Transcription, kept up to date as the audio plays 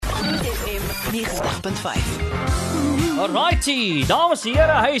90.5. Alrighty, dames en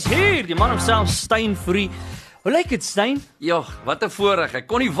here, hy is hier, die man homself, Stein Fourie. Hoe lyk dit, Stein? Ja, wat 'n voorreg. Ek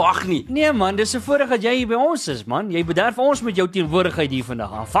kon nie wag nie. Nee man, dis 'n voorreg dat jy hier by ons is, man. Jy bederf ons met jou teenwoordigheid hier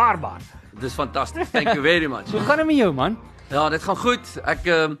vandag, aanvaarbaar. Dis fantasties. Thank you very much. Hoe gaan dit met jou, man? Ja, dit gaan goed. Ek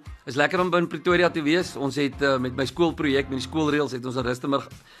is lekker om in Pretoria te wees. Ons het met my skoolprojek, met die skoolreëls, het ons in Rustenburg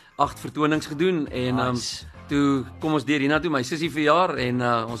 8 vertonings gedoen en Nice. toe kom ons deur hiernatoe, my sussie verjaar en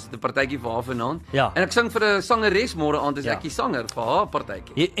ons het 'n partytjie vir haar vanaand. Ja. En ek sing vir 'n sangeres môre aand, is Ja. ek die sanger vir haar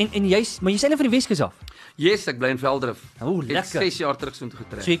partytjie. En maar jy's eintlik van die Weskus af. Yes, ek bly in Velddrif. O, Het lekker. 6 jaar terug so toe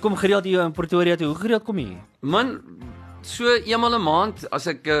getrek. So jy kom gereeld hier in Pretoria toe. Hoe gereeld kom jy hier? Man, so eenmal 'n maand as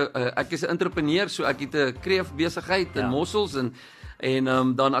ek is 'n entrepreneur, so ek het 'n kreefbesigheid in Ja. mossels en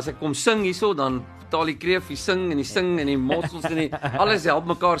dan as ek kom sing hierso, dan betaal die kreef, die sing en die mossels en alles help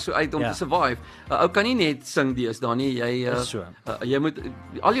mekaar so uit om Ja. te survive. Ou kan nie net sing deesdae nie. Dis so. Jy moet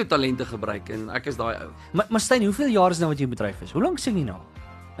al jou talente gebruik en ek is daai ou. Maar Stein, hoeveel jaar is nou wat jy in bedryf is? Hoe lank sing jy nou?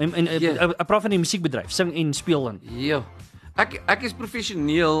 Ek praat van die musiekbedryf, sing en speel in. Ja. Ek is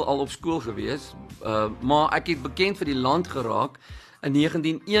professioneel al op skool gewees, maar ek het bekend vir die land geraak in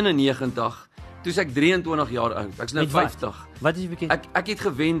 1991. Toe ek 23 jaar oud. Ek's nou Met wat? 50. Wat is jy bekend? Ek het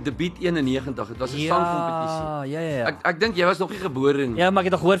gewen debuut 91. Dit was 'n sangkompetisie. Ja. Ek dink jy was nog nie gebore nie. Ja, maar ek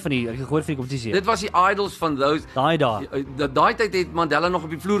het al gehoor van die kompetisie. Dit was die idols van those. Daai dae. Daai tyd het Mandela nog op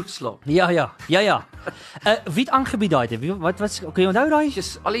die vloer geslaap. Ja. Wie het aangebied daai tyd? Wat kan jy onthou daai?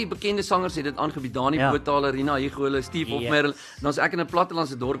 Al die bekende sangers het dit aangebied. Dani Ja. Botha, Rina Higole, Steve Ja. Hofmeyer. Dan was ek in 'n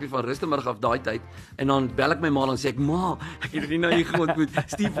plattelandse dorpie van Rustenburg af daai tyd en dan bel ek my ma en sê ek, "Ma, ek het Rina Higole ontmoet.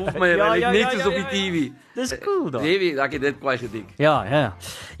 Steve Hofmeyer, Ja, hy ja, lyk net ja, soos ja, op ja, die TV." Dis cool daai. Baby, ek het dit kwai gedik. Ja.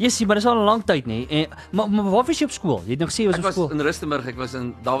 Jessie, maar dis al 'n lang tyd nê. Maar waar was jy op skool? Jy het nog gesê jy was Ek op was skool. in Rustenburg, ek was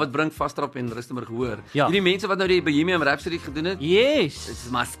in David Brink Vastrap en Rustenburg hoor. Ja. Hierdie mense wat nou die Bohemian Rhapsody gedoen het. Yes. Dit is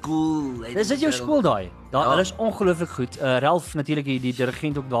my school. Dis dit jou skool daai. Daar Ja. hulle is ongelooflik goed. Ralph natuurlik die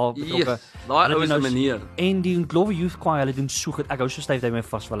dirigent ook daar betrokke. Yes, daai Hulle ou is doen 'n nou- meneer. En die Glover Youth Choir, hulle doen so goed. Ek hou so styf dat hy my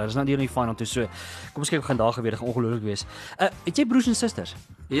vasval. Hulle is nou hier in die final toe so. Kom ons kyk hoe gaan daar gebeur. Dit gaan ongelooflik wees. Het jy broers en susters?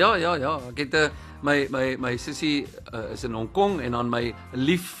 Ja. Ek het my sussie is in Hong Kong en dan my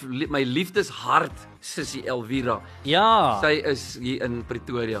liefdeshart sussie Elvira. Ja. Sy is hier in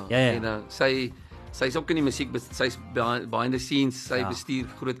Pretoria Ja. en sy's ook in die musiek, sy's behind the scenes, sy Ja. bestuur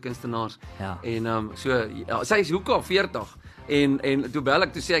groot kunstenaars. Ja. En sy is hoekom 40 en toe bel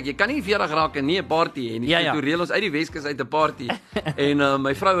ek toe sê ek jy kan nie 40 raak en nie 'n party hê nie. Ja. Toe reël ons uit die Weskus uit 'n party. En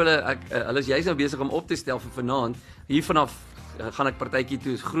my vrou hulle is juis nou besig om op te stel vir vanaand. Hier vanaf gaan ek partytjie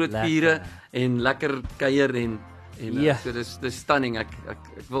toe, is groot Lekker. vure en lekker kuier en Ja. so dis stunning. Ek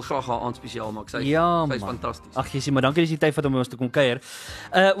wil graag haar aand spesiaal maak. Sy's Ja, sy's man. fantasties. Ag Jessie, maar dankie dat jy tyd vat om by ons te kom kuier.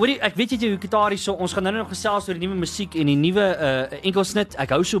 Hoorie, ek weet jy het jou gitaar hier so. Ons gaan nou nog gesels oor die nuwe musiek en die nuwe enkelsnit. Ek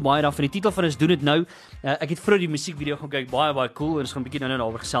hou so baie daarvan. Die titel van is Doen dit nou. Ek het vroeër die musiekvideo gaan kyk. Baie cool en ons gaan 'n bietjie nou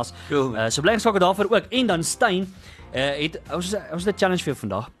daaroor gesels. Cool, man. So bly geskakel daarvoor ook. En dan Stein, ons het 'n challenge vir jou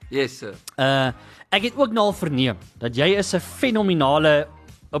vandag. Yes sir. Ek het ook nou al verneem dat jy is 'n fenominale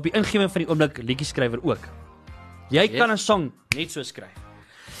op die ingewing van die oomblik liedjieskrywer ook. Jy Yes. kan 'n song net so skryf.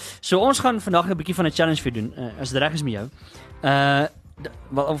 So ons gaan vandag 'n bietjie van 'n challenge vir doen. As dit reg is met jou.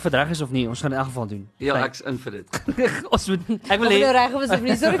 Of dit reg is of nie, ons gaan in elk geval doen. Ja, Kyk, ek's in vir dit. ons moet ek wil Of jy nou hê reg of is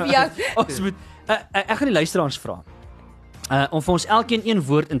nie, sorry vir jou. ons moet ek gaan die luisteraars vra. Om vir ons elkeen een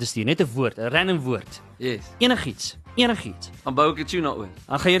woord in te stuur, net 'n woord, 'n random woord. Yes. Enigiets. Dan bou ek 'n tune oor.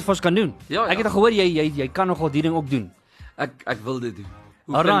 Dan gaan jy dit vir ons kan doen. Ja. Ek het al gehoor jy kan nogal die ding ook doen. Ek wil dit doen.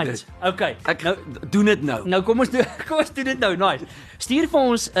 Hoe klink Alright. dit? Okay. Ek doen dit nou. Nou kom ons doen dit nou. Nice. Stuur vir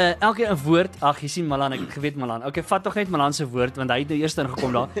ons elkeen 'n woord. Ag, jy sien Malan, ek het geweet Malan. Okay, vat tog net Malan se woord want hy het nou eers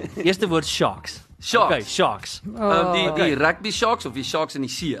ingekom daar. Eerste woord sharks. Sharks. Okay, sharks. Die rugby sharks of die sharks in die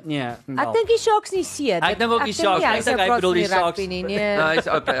see. Nee. Ek dink die Sharks nie see. Ek dink ook die Sharks. Ek dink hy bedoel die Sharks. Nee. Nee, is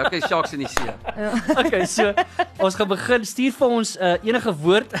okay, sharks in die see. Okay, so ons gaan begin. Stuur vir ons enige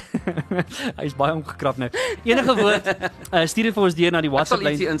woord. Hy's baie omgekrap nou. Enige woord. Stuur dit vir ons deur na die Ek sal WhatsApp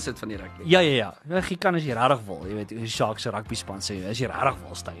lyn. ietsie insit van die rugby. Ja. Jy kan as jy regtig wil. Jy weet, die Sharks se rugby span sê as jy regtig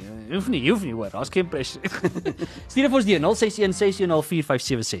wil stay. Jy hoef nie hoor. Daar's geen pressure. Stuur dit vir ons deur 061 610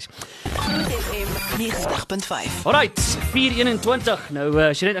 4576. FM 90.5. Alright, 4:21. Nou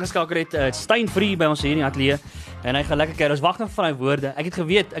as jy net ingeskakel het, Stein Fourie by ons hier in die ateljee en hy gaan lekker kyk. Ons wag nog vir daai woorde. Ek het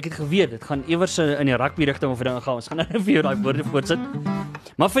geweet dit gaan iewers in die rugby rigting of dinge gaan. Ons gaan nou vir jou daai woorde voorsit.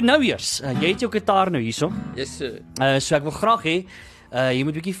 Maar vir nou eers, jy het jou gitaar nou hierso. Yes sir. So ek wil graag hê jy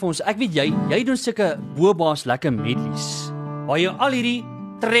moet bietjie vir ons. Ek weet jy doen sulke bobaas lekker medleys. Waar jy al hierdie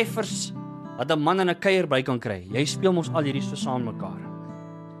treffers wat 'n man in 'n kuier by kan kry. Jy speel mos al hierdie so saam mekaar.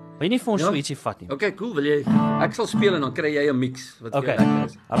 Wil jy nie vir ons Ja. so ietsie vat nie? Okay, cool, wil jy? Ek sal speel en dan kry jy 'n mix wat vir Okay. jou lekker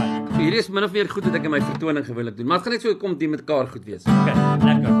is. Alright. So hierdie is min of meer goed wat ek in my vertoning gewoonlik doen, maar dit gaan net so kom die met mekaar goed wees. Okay,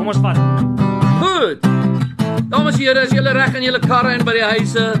 lekker. Kom ons vat. Goed. Dames en here, is julle reg in julle karre en by die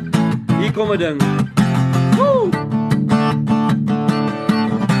huise? Hier kom 'n ding. Woo!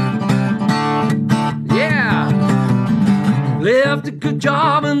 Yeah. Left a good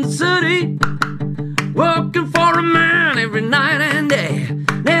job in the city, working for a man every night and day.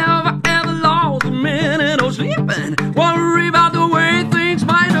 Never ever lost a minute or sleeping, worry about the way things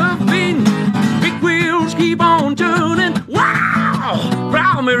might have been. Big wheels keep on turning, wow!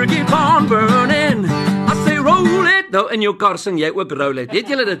 Brown mirror keep on burning. I say roll it, nou in jou kar sing jy ook roll it. Weet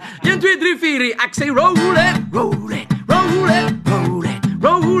julle dit? 1 2 3 4, ek sê roll it, roll it, roll it, roll it,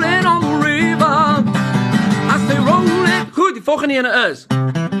 roll it on the river. I say roll it. Goed, die volgende ene is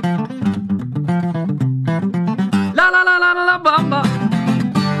la la la la la bamba.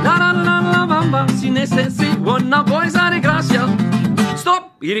 La la la la la bamba. Si necesito una bolsa de gracia. Stop,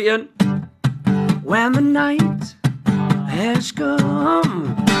 hierdie een. When the night has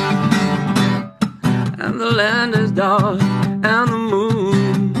come and the land is dark and the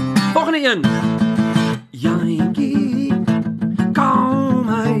moon. Volgende een. Yankee, kom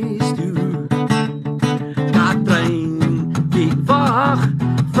huis toe. Dat trein die wag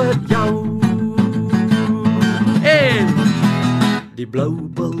vir jou. En die blou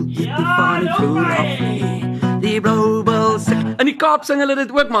bil dit van die vloer af nie. Die blou bil sing. In die Kaap sing hulle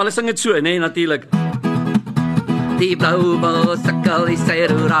dit ook, maar hulle sing dit so, nee, natuurlik. Die blou bil sukkel die sy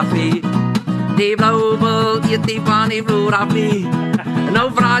roer af nie. Die blou bil eet die van die vloer af nie. Nou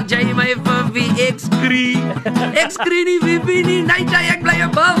vraag jy my vir wie ek skree. Ek skree nie vir wie nie, nee, ek bly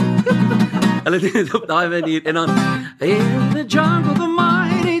 'n bil. Hulle doen dit op daai manier en dan in the jungle, the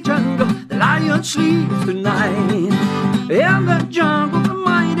mighty jungle, the lion sleeps tonight. In the jungle, the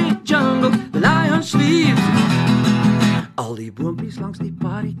mighty jungle, the lion sleeps. Al die boontjies langs die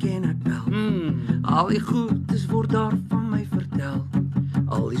paadjie ken ek wel. Al die goedes word daar van my vertel.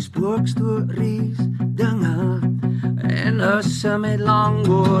 Al die spookstories, dinge en husse met lang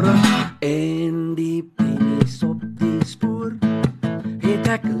ore en die pennies op die spoor. Het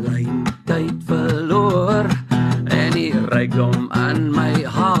ek lyn tyd verloor en die rykdom in my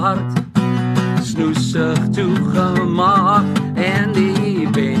hart snoesig toegemaak en die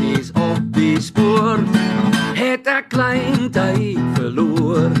pennies op die spoor het ek klein tyd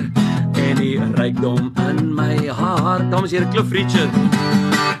verloor en die rykdom in my hart. Dames en here, Cliff Richard.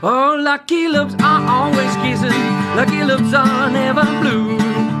 Oh, lucky lips are always kissing, lucky lips are never blue.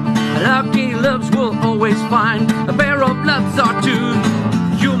 Lucky lips will always find a pair of lips or two.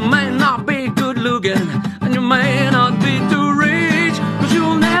 You may not be good looking, and you may not be too rich, but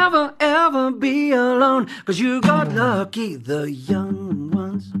you'll never ever be alone, cause you got lucky, the young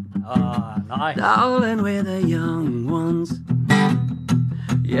ones. Ah, nice. Darling, we're the young ones.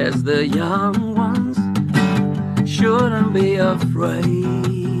 Yes, the young ones shouldn't be afraid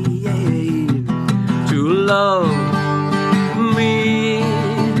to love me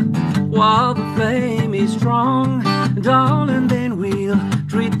while the flame is strong. Darling, then we'll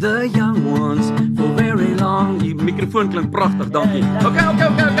treat the young ones for very long. Die microfoon klink pragtig, dankie. Okay.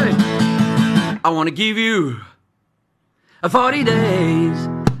 I want to give you 40 days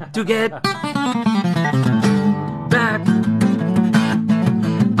to get back.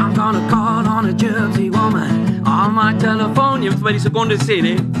 I'm gonna call on a gypsy woman on my telephone. Jy moet by die sekonde sê,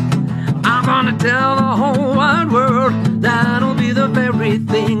 nee. I'm gonna tell the whole wide world that'll be the very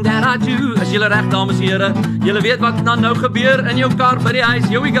thing that I do. As julle reg, dames en here, julle weet wat dan nou gebeur in jou kar by die huis.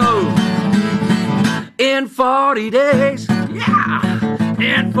 Here we go. In 40 days, yeah,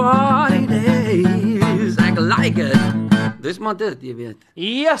 in 40 days, I like it. Dis maar dit, jy weet.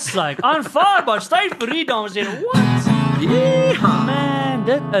 Yes, like, aanvaarbaar, Stein Fourie, dames en here, what? Yeah. Man,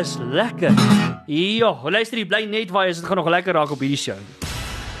 dit is lekker. Jo, luister, die bly net waar is, dit gaan nog lekker raak op hierdie show.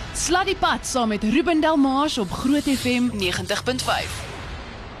 Slat die pad saam met Ruben Delmars op Groot FM 90.5.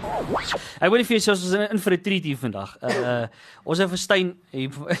 Ek wil nie vir jou sê, ons is in vir 'n treat hier vandag. Ons het vir Stein,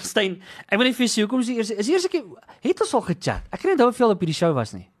 ek wil nie vir jou sê, hoekom is die eerste keer, het ons al gechat? Ek kan nie onthou of jy al op hierdie show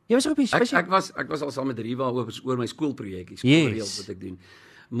was nie. Jy was ook op die Ek was al saam met Riva oor my skoolprojekkie, skoolreëls wat ek doen.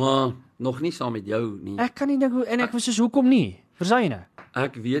 Maar nog nie saam met jou nie. Ek kan nie dink hoe, en ek was soos, hoekom nie? Verstaan jy nou?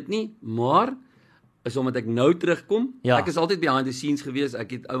 Ek weet nie, maar is omdat ek nou terugkom. Ja. Ek is altyd behind the scenes gewees.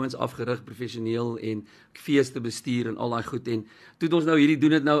 Ek het ouens afgerig professioneel en feeste bestuur en al daai goed en toe het ons nou hierdie doen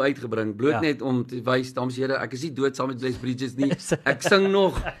dit nou uitgebring. Bloot net om te wys, dames en here, ek is nie dood saam met Bless Bridges nie. Ek sing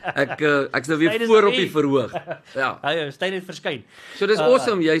nog. Ek's nou weer voor op die verhoog. Ja. Hy Steyn het verskyn. So dis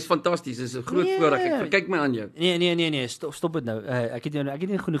awesome, jy's fantasties. Dis 'n groot voorreg. Ek kyk my aan jou. Nee, stop dit nou. Ek het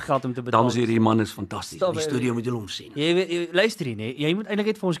nie genoeg geld om te betaal. Dames en here, die man is fantasties. Die studio moet julle hom sien. Jy luister hier, nee. Jy moet eintlik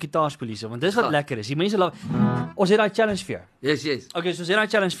net vir ons gitaar speel hier, want dis wat lekker is. Die mense ons het daai challenge vir jou. Yes. Okay, so ons het daai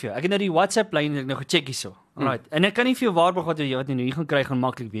challenge vir jou. Ek het nou die WhatsApp lyn ek nou gecheck hierso. Alright. En ek kan nie vir jou waarborg wat jy nou hier gaan kry gaan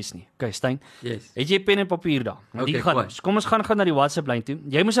maklik wees nie. Okay, Steyn. Yes. Het jy pen en papier daar? Okay, Kom ons gaan na die WhatsApp lyn toe.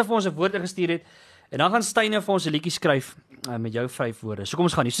 Jy moes vir ons 'n woord gestuur het en dan gaan Steyn vir ons 'n liedjie skryf met jou 5 woorde. So kom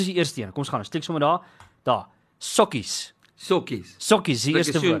ons gaan hier. Soos die eerste een. Kom ons gaan. Ons klik sommer daar. Daar. Sokkies. Sokkies, die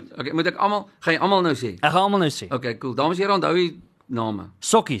eerste woord. Okay, gaan jy almal nou sê? Ek gaan almal nou sê. Okay, cool. Dames en here, onthou die name.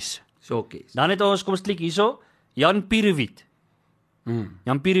 Sokkies. Dan het ons kom ons klik hierso. Jan Pierewit.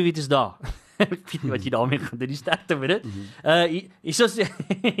 Jan Pierewit is daar. Ek weet nie wat jy daarmee gaan doen. Die sterkte met dit. Hierso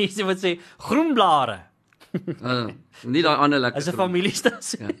wat sê groenblare. Nie daai ander lekker. Is 'n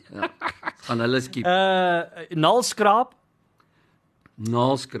familiestasie. Ja. Gaan hulle skiep. Naalskraap.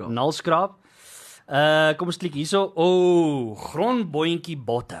 Kom ons klik hierso. Grondboontjie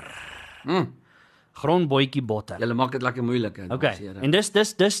botter. Grondboontjie botter. Julle maak dit lekker moeilik, hè. Okay. En dis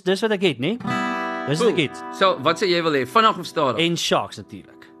wat ek het, né? Dis wat ek het. So, wat sê jy wil hê? Vinnig of stadig? En sharks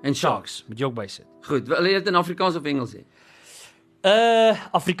natuurlik. En sharks moet jy ook bysit. Goed, wil jy dit in Afrikaans of Engels hê?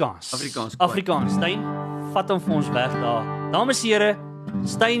 Afrikaans. Afrikaans. Steyn, vat hom vir ons weg daar. Dames en here,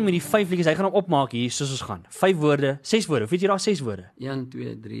 Steyn met die 5 liedjies, hy gaan hom opmaak hier soos ons gaan. 5 woorde, 6 woorde. Weet jy daar 6 woorde? 1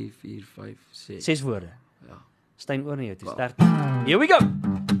 2 3 4 5 6. 6 woorde. Ja. Steyn oor na jou, dis sterk. Here we go.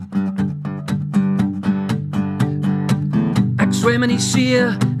 Ek swem in die see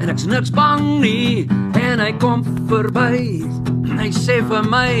en ek's niks bang nie en hy kom verby. Hy sê vir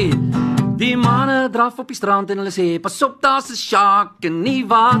my, die manne draf op die strand en hulle sê, pas op, daar's 'n shark in die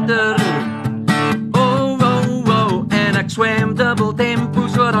water. En ek swem dubbel tempo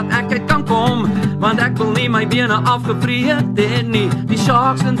sodat ek uit kan kom, want ek wil nie my bene afgevreet hê nie. Die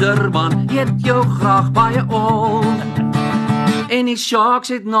sharks in Durban eet jou graag baie op. En die sharks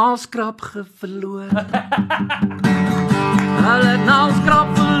het naalskrap verloor. Hulle het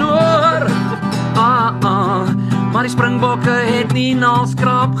naalskrap verloor. Maar die springbokke het nie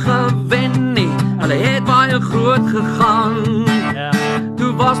naalskrap gewen nie. Hulle het baie groot gegaan.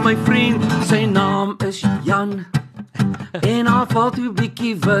 Toe was my vriend, sy naam is Jan. En daar val toe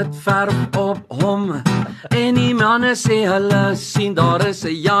bietjie wit verf op hom. En die manne sê hulle sien daar is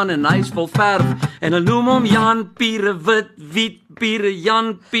 'n Jan en hy's vol verf. En hulle noem hom Jan Pierewit,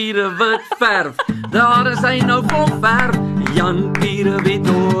 Jan Pierewit verf. Daar is hy nou vol verf. Jan Pierewit,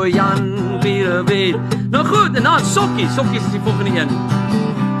 Jan Pierewit. Nou goed, en dan sokkies is die volgende een.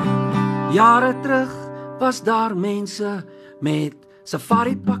 Jare terug was daar mense met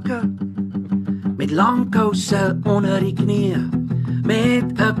safari pakke, met lang kouse onder die knie,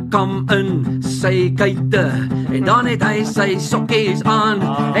 met 'n kam in sy kuite, en dan het hy sy sokkies aan,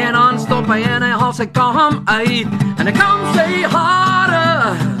 en dan stop hy en hy haal sy kam uit, en hy kam sy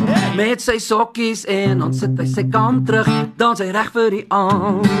hare, met sy sokkies, en dan sit hy sy kam terug, dan sy reg vir die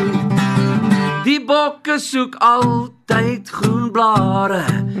aand. Die bokke soek altyd groen blare,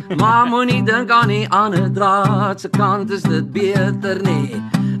 maar moenie dink aan die ander draad se kant is dit beter nie.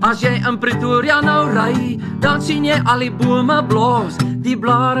 As jy in Pretoria nou ry, dan sien jy al die bome blos, die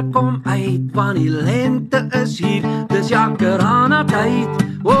blare kom uit, want die lente is hier, dis Jacaranda tyd.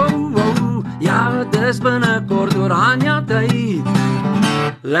 Wow, ja, dis binnekort Oranje tyd.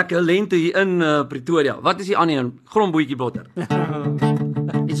 Lekker lente hier in Pretoria. Wat is die ander een? Grondbootjie botter.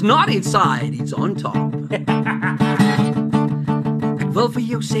 It's not inside, it's on top. Ek wil vir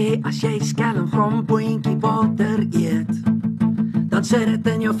jou sê, as jy skelm grondbootjie botter eet, dan sit dit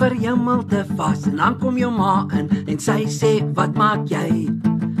in jou verjemmelte vas, en dan kom jou ma in, en sy sê, wat maak jy?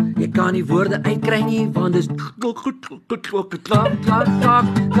 Jy kan nie woorde uitkry nie, want dis klak,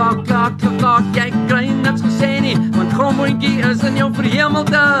 jy kry niks gesê nie, want grondbootjie is in jou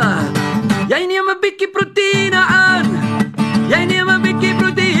verjemelte. Jy neem 'n bietjie proteïene in,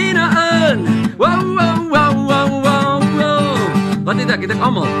 wow. Wat het ek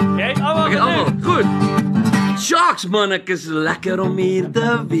almal? Jy het almal. Goed. Sharks man, ek is lekker om hier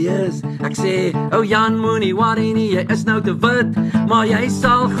te wees. Ek sê, Jan moenie worry nie, jy is nou te wit, maar jy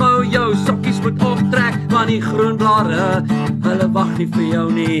sal gou jou sokkies moet optrek, want die groen blare, hulle wag nie vir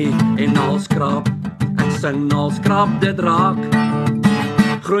jou nie. En naalskrap, ek sing naalskrap dit raak.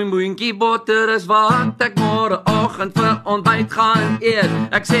 groenboentjie botter is wat ek môreoggend vir ontbyt gaan eet.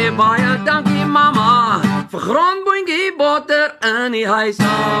 Ek sê baie dankie mamma vir groenboentjie botter in die huis.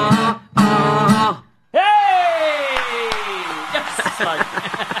 Hey! Yes, right.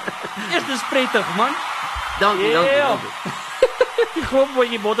 Eers dis prettig, man. Dankie. Die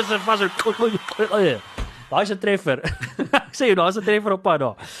groenboentjie botter se vas. Daai is 'n treffer. Ek sê jy, daar's 'n treffer op pad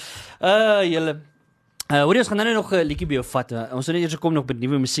daar. Julle hoor jy, ons gaan nou nog 'n liedjie by jou vat. Ons moet net eers kom nog met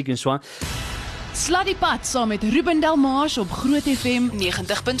nuwe musiek en so aan. Sluddy Pad saam met Ruben Delmars op Groot FM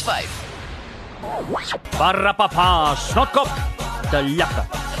 90.5. Parapapa, snotkop, te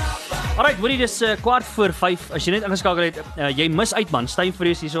lekker. Alright, hoorie, dis 4:15. As jy net ingeskakel het, jy mis uit man. Stein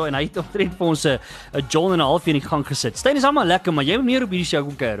Vrees hierso en hy het omtrent vir ons 'n John en 'n half in die gang gesit. Stein is almal lekker, maar jy moet meer op hierdie show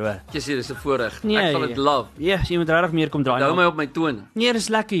kom kuier, hoor. Jy sê dis 'n voorreg. Nee, Ek sal dit love. Ja, jy moet regtig meer kom draai. Hou my op my tone. Nee, dis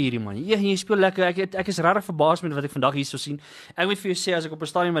lekker hierdie man. Jy speel lekker. Ek is regtig verbaas met wat ek vandag hierso sien. Ek moet vir jou sê, as ek op 'n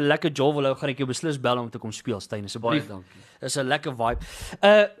stadium 'n lekker job wil hou, gaan ek jou beslis bel om te kom speel, Stein, asseblief. Baie dankie. Dis 'n lekker vibe.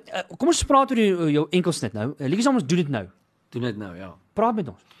 Kom ons praat oor jou enkelsnit nou. Liedjies ons doen dit nou. Doen dit nou, ja. Praat met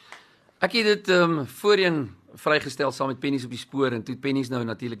ons. Ek het dit voorheen vrygestel saam met Pennies op die spoor en toe het Pennies nou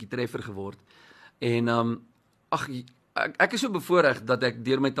natuurlik die treffer geword. En ek is so bevoorreg dat ek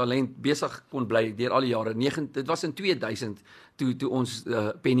deur my talent besig kon bly deur al die jare. Dit was in 2000 toe ons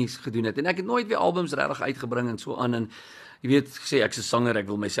Pennies gedoen het. En ek het nooit weer albums regtig uitgebring en so aan en jy weet, sê ek's 'n sanger, ek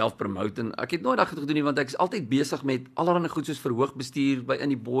wil myself promote en ek het nooit daag gedoen nie want ek is altyd besig met allerlei goed soos verhoogbestuur by in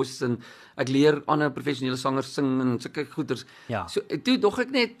die bos en ek leer ander professionele sangers sing en sulke goeters. Ja. So toe dog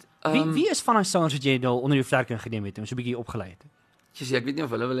ek net Wie is van daai sangers wat jy nou onder jou vlerk geneem het en so 'n bietjie opgelei het? Ek weet nie of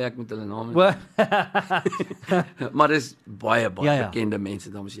hulle wil hê ek moet hulle name Well, maar dis baie Ja. bekende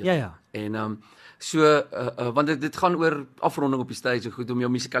mense dames en here. Ja. En want dit gaan oor afronding op die stage so goed om jou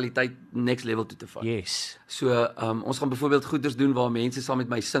musikaliteit next level toe te vat. Yes. So ons gaan byvoorbeeld goeders doen waar mense saam met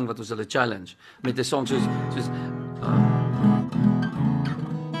my sing wat ons hulle challenge met 'n song soos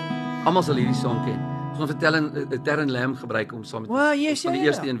almal sal hierdie song ken. Ons gaan vertel Terren Lam gebruik om saam met Well, yes, van die ja.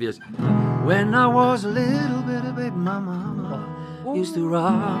 eerste een wees. When I was a little bit of baby, my mama used to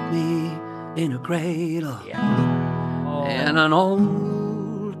rock me in a cradle. And an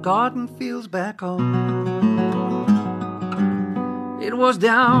old cotton fields back home. It was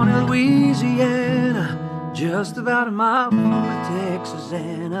down in Louisiana, just about a mile from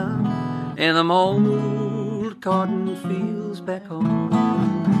Texarkana. And them old cotton fields back home.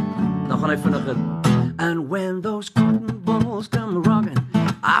 Dan gaan hy vinniger. And when those cotton balls come rocking,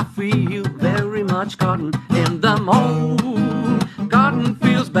 I feel very much cotton in them old cotton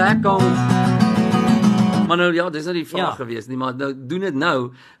fields back home. Maar nou ja, dis nou die vraag gewees nie, maar nou doen dit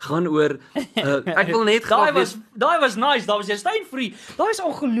nou gaan oor ek wil net graag Daai was nice. Daar was jy Stein Free. Daai is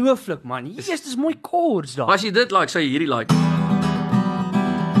ongelooflik man. Jesus, dis mooi chords daar. As jy dit like, sou jy hierdie like.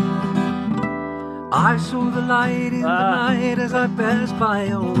 I saw the light in the night as I passed by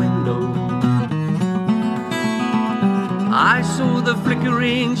your window. I saw the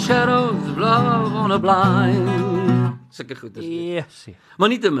flickering shadows of love on a blind. Sulke goed is dit. Yes. Maar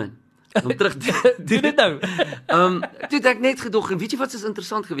nie te min. Om terug Doen dit nou. Toe het ek net gedog en weet jy wat is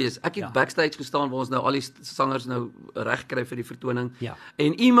interessant geweest? Ek het backstage gestaan waar ons nou al die sangers nou reg kry vir die vertoning. Ja.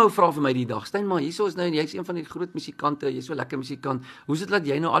 En Imo vra vir my die dag, Stein, maar hierso is nou en jy's een van die groot musikante, jy's so lekker musikant. Hoe is dit dat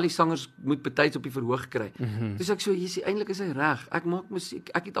jy nou al die sangers moet betyds op die verhoog kry? Dis ek so, jy's eintlik is hy reg. Ek maak musiek.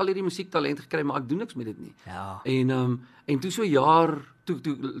 Ek het al hierdie musiektalent gekry, maar ek doen niks met dit nie. Ja. En toe so jaar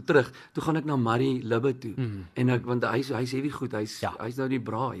terug, toe gaan ek na Marie Libbe toe. En want hy's heavy goed, hy's nou die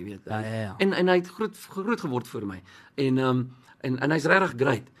bra, jy weet. Ja. En hy het groot geword vir my. En hy's regtig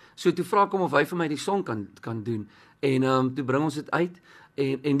great. So toe vra ek hom of hy vir my die song kan doen. En toe bring ons dit uit.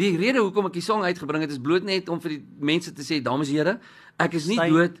 En die rede hoekom ek die song uitgebring het is bloot net om vir die mense te sê, dames en here, ek is nie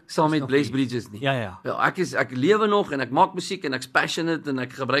dood saam met Bless Bridges nie. Ja. Wel, ek lewe nog en ek maak musiek en ek's passionate en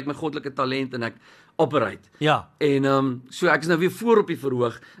ek gebruik my goddelike talent en ek operate. Ja. En so ek is nou weer voor op die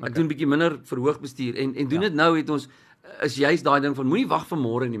verhoog. Ek doen bietjie minder verhoogbestuur en doen dit nou het ons is juist daai ding van moenie wag vir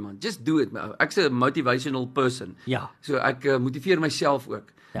môre nie man. Just do it. Ek's 'n motivational person. Ja. So ek motiveer myself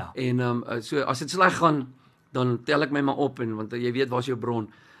ook. Ja. En so as dit sleg gaan, dan tel ek my maar op en want jy weet waar's jou bron.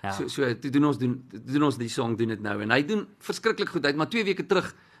 Ja. So toe doen ons die song doen dit nou en hy doen verskriklik goed. Hy het maar 2 weke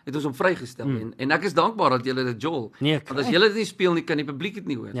terug het ons hom vrygestel en ek is dankbaar dat julle dit jol. Nee, want as julle dit nie speel nie kan die publiek dit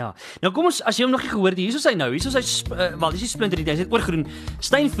nie hoor. Ja. Nou kom ons as jy hom nog nie gehoor het, hier is hy nou. Hier is hy wel, dis die Splinter Hy het oorgedoen.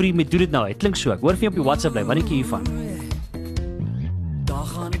 Stein Free met doen dit nou. Dit klink so. Ek hoor vir jou op die WhatsApp bly. Wat dink jy hiervan? Daar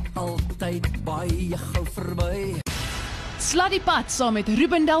gaan ek altyd baie gou verby. Sluddy Pad saam met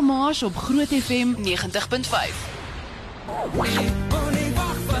Ruben Delmars op Groot FM 90.5.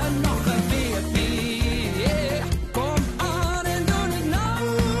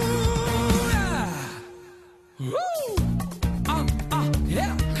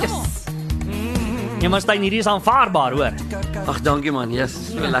 Ja, maar Stein, hierdie is aanvaarbaar, hoor. Ag, dankie man. Yes,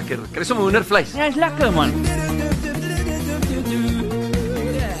 so lekker. Kry sommer hoendervleis. Ja, is lekker, man.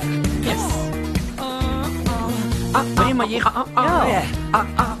 Nee, maar jy gaan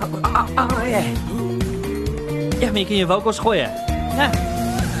Ja, maar jy kan jou vocals gooi. Ja.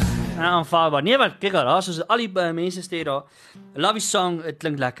 Aanvaarbaar. Nee, maar kyk daar, soos al die mense sê daar. Love you song, dit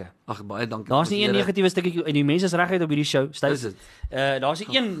klink lekker. Ag, baie dankie. Daar's nie een negatiewe stukkie en die mense is reguit op hierdie show. Is dit? Daar's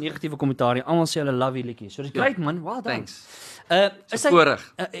nie een negatiewe kommentaar nie. Almal sê hulle love die liedjie. So dis great, man. Well done. Thanks. Is hy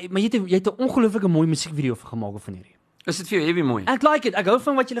Voorreg. maar jy het 'n ongelooflike mooi musiekvideo gemaak van hierdie. Is dit vir jou heavy mooi? Ek like it. Ek hou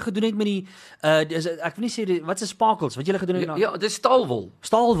van wat julle gedoen het met die ek wil nie sê wat se sparkles wat julle gedoen het. Ja, dit is staalwol.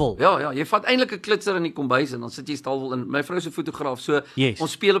 Staalwol. Ja, jy vat eintlik 'n klitser in die kombuis en dan sit jy staalwol in. My vrou is 'n fotograaf, so Yes.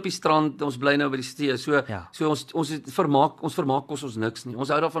 ons speel op die strand, ons bly nou by die see, so Ja. so ons het vermaak kos ons niks nie. Ons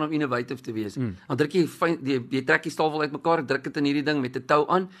hou daarvan om innovative te wees. Dan druk jy jy trek die staalwol uitmekaar, druk dit in hierdie ding met 'n tou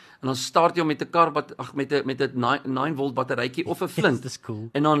aan en dan start jy hom met 'n kar met 'n 9 volt batterytjie of 'n flint. Dis cool.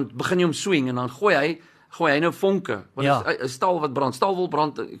 En dan begin jy hom swing en dan gooi hy nou vonke, want dit is staal wat brand. Staalwol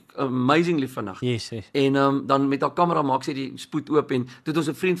brand amazingly vinnig. Yes. En dan met haar kamera maak sy die spoed oop en toe het ons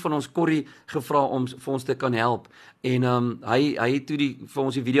 'n vriend van ons Corrie gevra om vir ons te kan help. En hy het toe vir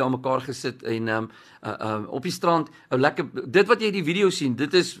ons die video aan mekaar gesit en op die strand, lekker dit wat jy in die video sien,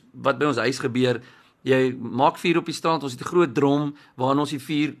 dit is wat by ons huis gebeur. Jy maak vuur op die strand, ons het 'n groot drom waarin ons die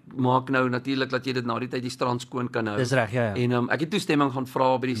vuur maak nou natuurlik dat jy dit na die tyd die strand skoon kan hou. Dis reg, ja. En ek het toestemming gaan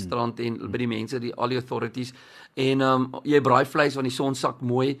vra by die strand en by die mense, al die authorities. En jy braai vleis want die son sak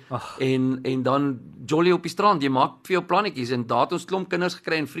mooi en dan jolly op die strand. Jy maak vir jou plannetjies en daar het ons klomp kinders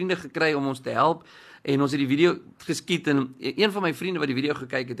gekry en vriende gekry om ons te help. En ons het die video geskiet en een van my vriende wat die video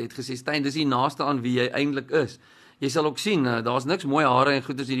gekyk het gesê, Stein, dis die naaste aan wie jy eintlik is. Jy sal ook sien, daar's niks mooi hare en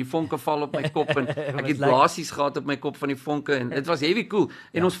goed as hierdie vonke val op my kop en ek het blaasies gehad op my kop van die vonke en dit was heavy cool.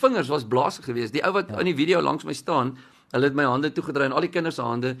 En ons vingers was blaase geweest. Die ou wat in die video langs my staan, hulle het my hande toegedraai en al die kinders se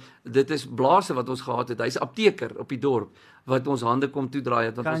hande, dit is blaase wat ons gehad het. Hy's 'n apteker op die dorp wat ons hande kom toedraai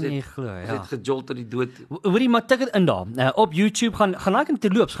het want ons het gejolt tot die dood. Hoorie, maar tik dit in daar. Op YouTube gaan like en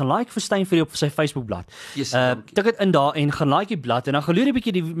terloops, gaan like vir Stein vir op sy Facebook bladsy. Yes, tik dit in daar en gaan like die blad en dan gaan loer 'n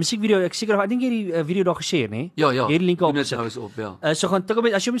bietjie die musiekvideo. Ek dink jy die video daar geshare, né? Ja. Hierdie link op. Dit nou is op, ja. So gaan tik op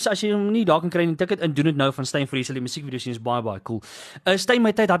as jy hom nie daar kan kry nie, tik dit in, doen dit nou van Stein vir sal die musiekvideo sien, is baie cool. Stein,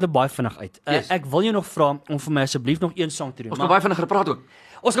 my tyd hardloop baie vinnig uit. Ek wil jou nog vra om vir my asseblief nog een song te doen. Ons gaan baie vinniger praat ook.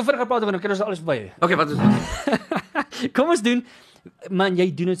 Ons gaan vinniger praat want dan kry ons alles by. Okay, wat is dit? Kom ons doen. Man,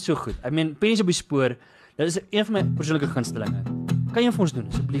 jy doen dit so goed. I mean, Pennies op die spoor. Dit is een van my persoonlike gunstelinge. Kan jy vir ons doen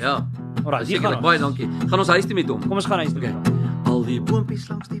asseblief? Ja. Alraai, hier sekerlik, baie dankie. Gaan ons huis toe met hom. Kom ons gaan huis toe. Al die boompies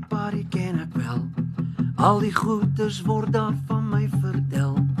langs die pad ken ek wel. Al die goeters word daar van my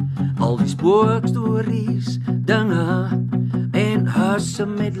vertel. Al die spookstories, dinge en huise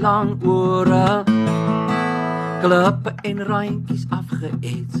met lang ore. Klippe en randjies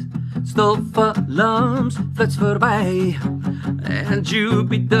afgeëet. Stil films flits verby. En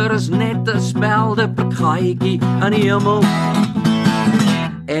Jupiter is net 'n speldeplekgaatjie in die hemel.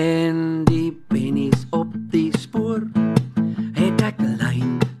 En die pennies op die spoor het ek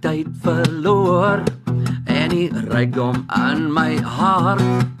klein tyd verloor. En die rykdom in my hart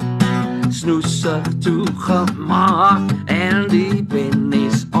snoesig toegemaak. En die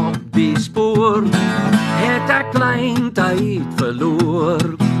pennies op die spoor het ek klein tyd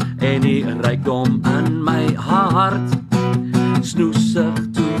verloor. En die rykdom in my hart snoesig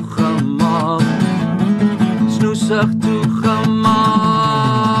toegemaak. Snoesig toegemaak.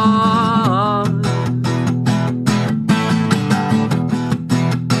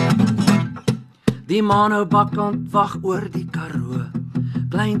 Die manhou bakkant wag oor die Karoo.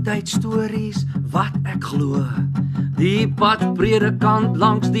 Kleintyd stories wat ek glo. Die pad predikant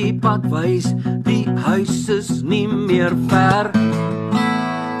langs die pad wys. Die huis is nie meer ver.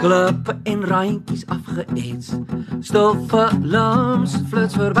 Klippe en randjies afgeëet. Stil films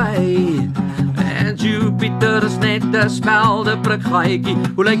flits verby. En Jupiter is net 'n speldeplekgaatjie.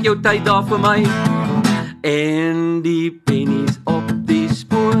 Hoe lyk jou tyd daar vir my? En die pennies op die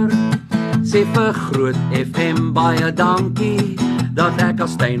spoor sê vir Groot FM baie dankie dat ek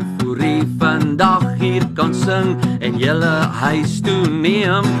as Stein Fourie vandag hier kan sing en julle huis toe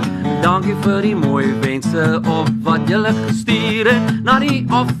neem. Dankie vir die mooi wense op wat julle gestuur het na die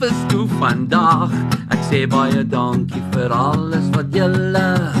office toe vandag. Ek sê baie dankie vir alles wat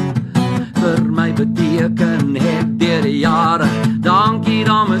julle vir my beteken het deur die jare. Dankie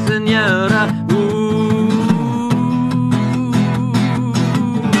dames en here.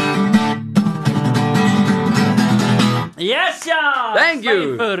 Yes, ja! Thank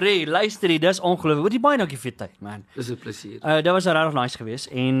you. Fourie, luister hier, dis ongelooflik. Wat baie dankie vir jou tyd, man. Dis 'n plesier. Dit was regtig nice geweest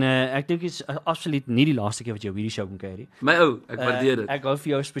en ek dink dit is absoluut nie die laaste keer wat jy op hierdie show kan kuier nie. My ou, ek waardeer dit. Ek hou vir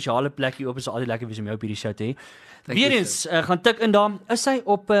jou 'n spesiale plekkie op, is altyd lekker wees om jou op hierdie show te hê. Thank you, Weerens, gaan tik in daar. Is hy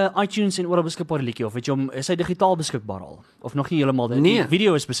op iTunes en oral beskikbaar die liedjie of het jy hom is hy digitaal beskikbaar al? Of nog nie heeltemal? Die Nee.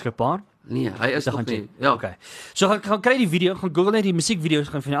 video is beskikbaar. Nee, hy is nog nie. Ja. Okay. So gaan kry die video, gaan Google net die musiekvideo's,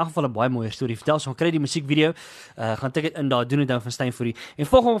 gaan in elk geval 'n baie mooi storie vertel. So gaan kry die musiekvideo, gaan tik dit in daar, doen dit dan van Stein Fourie. En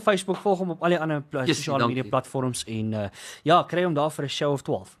volg hom op Facebook, volg hom op al die ander sosiale media platforms en ja, kry hom daar vir 'n show of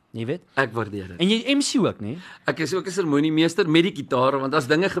 12. Jy weet? Ek waardeer dit. En jy MC ook, nee? Ek is ook 'n seremoniemeester met die gitaar want as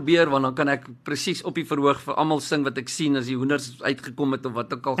dinge gebeur dan kan ek presies op die verhoog vir almal sing wat ek sien as die hoenders uitgekom het of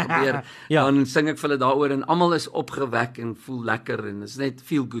wat ook al gebeur. Ja. Dan sing ek vir hulle daaroor en almal is opgewek en voel lekker en is net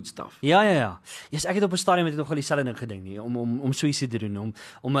feel good stuff. Ja. Yes, ek het op 'n stadium het nogal dieselfde ding gedink nie om so iets te doen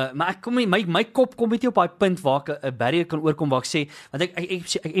maar ek kom my kop kom net nie op daai punt waar ek 'n barrier kan oorkom waar ek sê want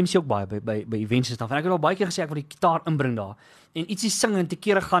ek MC ook baie by events en stuff en ek het al baie keer gesê ek wil die gitaar inbring daar en ietsie sing en te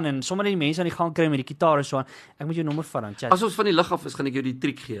kere gaan en sommer net die mense aan die gang kry met die gitaar en so aan. Ek moet jou nommer vat dan chat. As ons van die lug af is, gaan ek jou die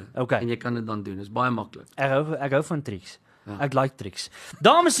triek gee Okay. en jy kan dit dan doen. Dit is baie maklik. Ek hou van tricks. Ja. Ek like tricks.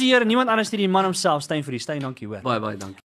 Dames en here, niemand anders nie die man homself, Stein Fourie. Stein, dankie hoor. Baie dankie.